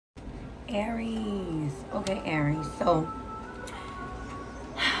Aries. Okay, Aries. So,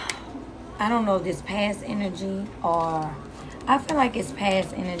 I don't know if this past energy or I feel like it's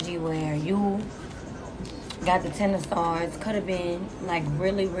past energy where you got the Ten of Swords. Could have been like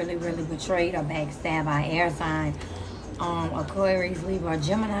really, really, really betrayed or backstabbed by air sign, Aquarius, Libra, or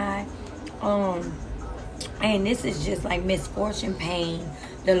Gemini. And this is just like misfortune, pain,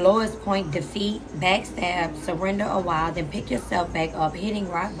 the lowest point, defeat, backstab, surrender a while, then pick yourself back up, hitting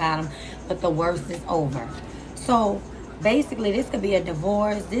rock bottom, but the worst is over. So basically, this could be a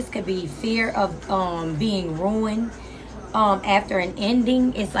divorce. This could be fear of being ruined after an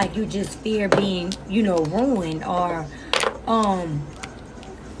ending. It's like you just fear being, ruined, or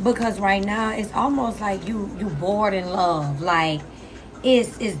because right now it's almost like you bored in love. Like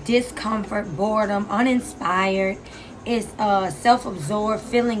it's discomfort, boredom, uninspired. It's self-absorbed,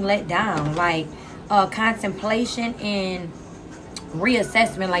 feeling let down, like contemplation and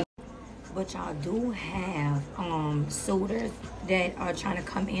reassessment. Like, but y'all do have suitors that are trying to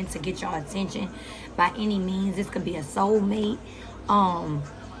come in to get y'all attention by any means. This could be a soulmate.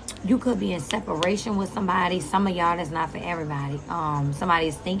 You could be in separation with somebody. Some of y'all, that's not for everybody. Somebody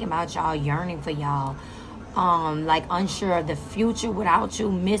is thinking about y'all, yearning for y'all. Like unsure of the future without you,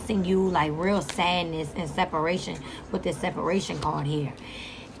 missing you, like real sadness and separation with this separation card here.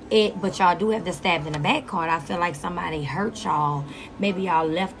 But y'all do have the stabbed in the back card. I feel like somebody hurt y'all. Maybe y'all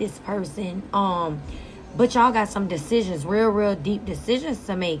left this person. But y'all got some decisions, real deep decisions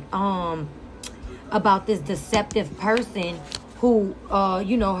to make about this deceptive person who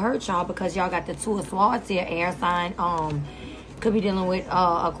hurt y'all, because y'all got the Two of Swords here, air sign. Could be dealing with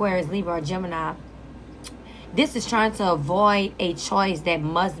Aquarius, Libra, or Gemini. This is trying to avoid a choice that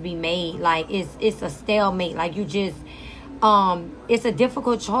must be made. Like it's a stalemate. Like you just it's a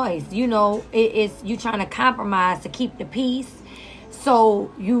difficult choice. It's you trying to compromise to keep the peace.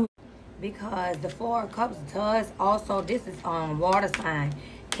 So because the Four of Cups does also, this is water sign,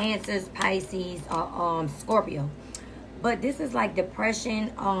 Cancers, Pisces, Scorpio. But this is like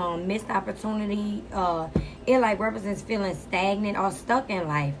depression, missed opportunity. It like represents feeling stagnant or stuck in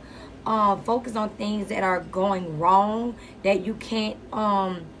life. Focus on things that are going wrong, that you can't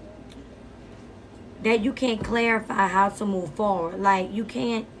clarify how to move forward. Like you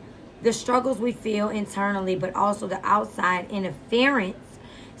can't, the struggles we feel internally, but also the outside interference.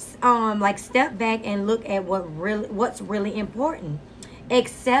 Like step back and look at what's really important.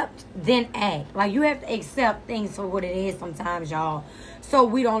 Accept, then act. Like you have to accept things for what it is sometimes, y'all, so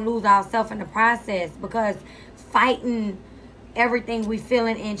we don't lose ourselves in the process. Because fighting everything we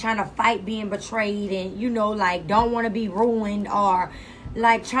feeling and trying to fight being betrayed and like don't want to be ruined, or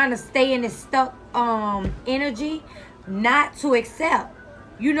like trying to stay in this stuck energy, not to accept.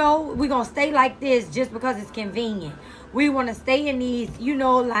 We're gonna stay like this just because it's convenient. We want to stay in these,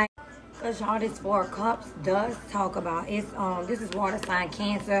 like, because y'all, this Four of Cups does talk about, it's this is water sign,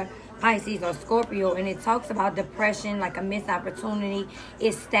 Cancer, Pisces, or Scorpio, and it talks about depression, like a missed opportunity.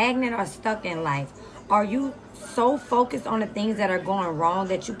 It's stagnant or stuck in life. Are you so focused on the things that are going wrong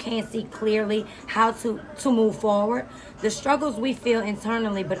that you can't see clearly how to move forward? The struggles we feel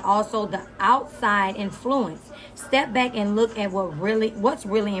internally, but also the outside influence. Step back and look at what's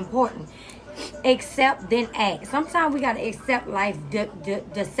really important. Accept, then act. Sometimes we got to accept life,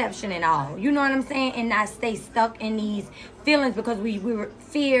 deception and all. You know what I'm saying? And not stay stuck in these feelings, because we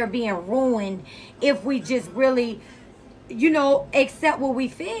fear being ruined if we just really, accept what we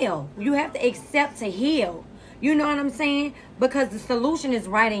feel. You have to accept to heal. You know what I'm saying? Because the solution is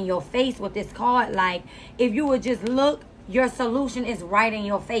right in your face with this card. Like, if you would just look, your solution is right in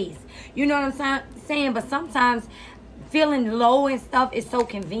your face. You know what I'm saying? But sometimes feeling low and stuff is so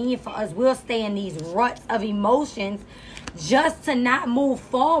convenient for us. We'll stay in these ruts of emotions just to not move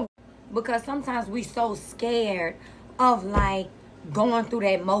forward. Because sometimes we so scared of like going through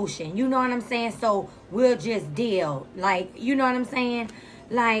that motion. You know what I'm saying? So we'll just deal. Like, you know what I'm saying?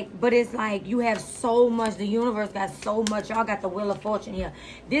 Like, but it's like you have so much. The universe got so much. Y'all got the Wheel of Fortune here.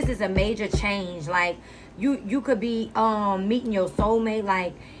 This is a major change. Like, you could be meeting your soulmate.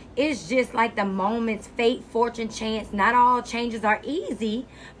 Like, it's just like the moments, fate, fortune, chance. Not all changes are easy,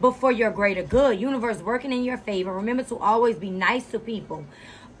 but for your greater good. Universe working in your favor. Remember to always be nice to people.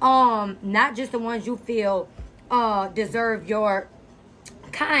 Not just the ones you feel deserve your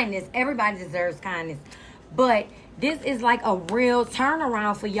kindness. Everybody deserves kindness. But this is like a real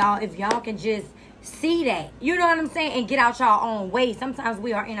turnaround for y'all if y'all can just see that. You know what I'm saying? And get out y'all own way. Sometimes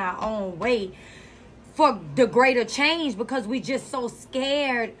we are in our own way for the greater change because we just so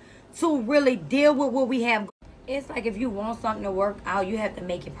scared to really deal with what we have. It's like if you want something to work out, you have to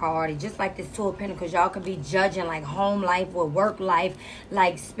make it priority. Just like this Two of Pentacles, y'all could be judging like home life with work life,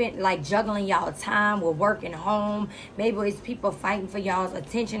 like juggling y'all time with work and home. Maybe it's people fighting for y'all's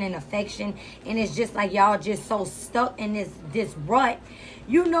attention and affection, and it's just like y'all just so stuck in this rut,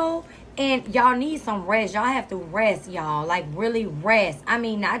 you know. And y'all need some rest. Y'all have to rest, y'all. Like, really rest. I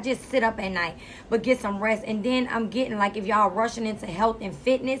mean, not just sit up at night, but get some rest. And then I'm getting, like, if y'all rushing into health and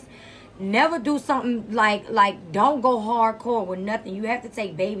fitness, never do something like don't go hardcore with nothing. You have to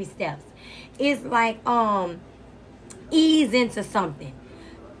take baby steps. It's like, ease into something.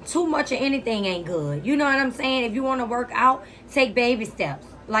 Too much of anything ain't good. You know what I'm saying? If you want to work out, take baby steps.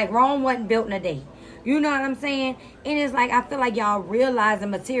 Like, Rome wasn't built in a day. You know what I'm saying? And it's like, I feel like y'all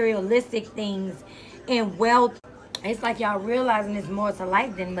realizing materialistic things and wealth. It's like y'all realizing there's more to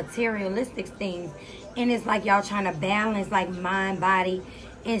life than materialistic things. And it's like y'all trying to balance like mind, body,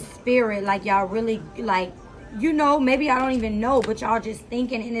 and spirit. Like y'all really like, you know, maybe I don't even know, but y'all just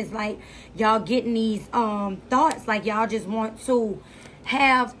thinking, and it's like y'all getting these thoughts like y'all just want to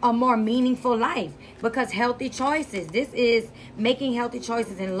have a more meaningful life. Because healthy choices, this is making healthy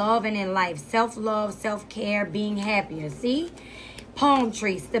choices in love and in life. Self-love, self-care, being happier. See? Palm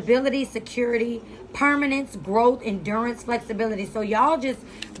tree, stability, security, permanence, growth, endurance, flexibility. So y'all just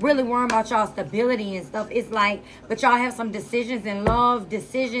really worrying about y'all stability and stuff. It's like, but y'all have some decisions in love,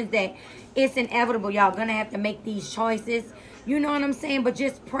 decisions that it's inevitable. Y'all gonna have to make these choices. You know what I'm saying? But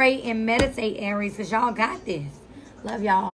just pray and meditate, Aries, because y'all got this. Love y'all.